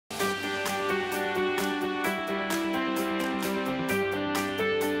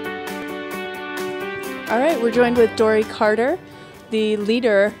All right, we're joined with Dori Carter, the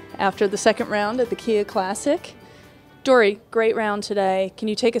leader after the second round at the Kia Classic. Dori, great round today. Can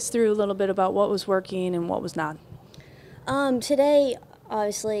you take us through a little bit about what was working and what was not? Today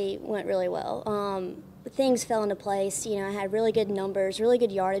obviously went really well. Things fell into place. You know, I had really good numbers, really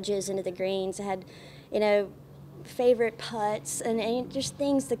good yardages into the greens. I had, favorite putts and just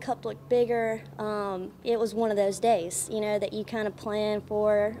things. The cup looked bigger. It was one of those days, that you kind of plan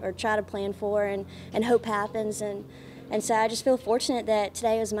for or try to plan for and hope happens. And so I just feel fortunate that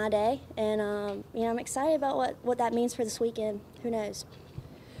today was my day. And, I'm excited about what that means for this weekend. Who knows?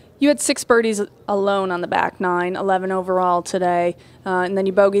 You had 6 birdies alone on the back nine, 11 overall today, and then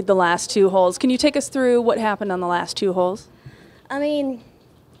you bogeyed the last 2 holes. Can you take us through what happened on the last 2 holes? I mean,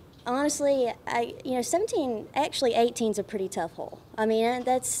 honestly, 17, actually 18 is a pretty tough hole. I mean,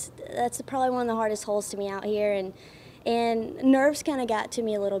 that's probably one of the hardest holes to me out here, and nerves kind of got to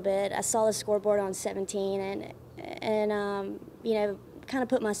me a little bit. I saw the scoreboard on 17, and kind of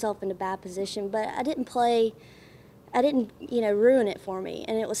put myself in a bad position, but I didn't ruin it for me,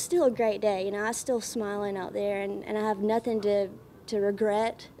 and it was still a great day. I was still smiling out there, and I have nothing to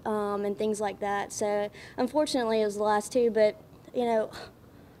regret and things like that. So unfortunately, it was the last 2, but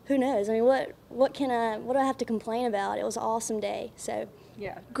who knows? I mean, what do I have to complain about? It was an awesome day. So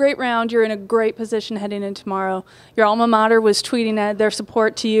yeah, great round. You're in a great position heading in tomorrow. Your alma mater was tweeting their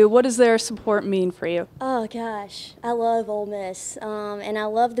support to you. What does their support mean for you? Oh gosh, I love Ole Miss, and I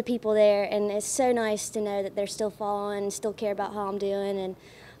love the people there, and it's so nice to know that they're still following, and still care about how I'm doing,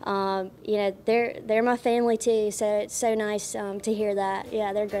 and they're my family too. So it's so nice to hear that.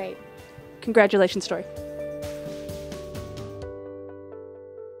 Yeah, they're great. Congratulations, Dori.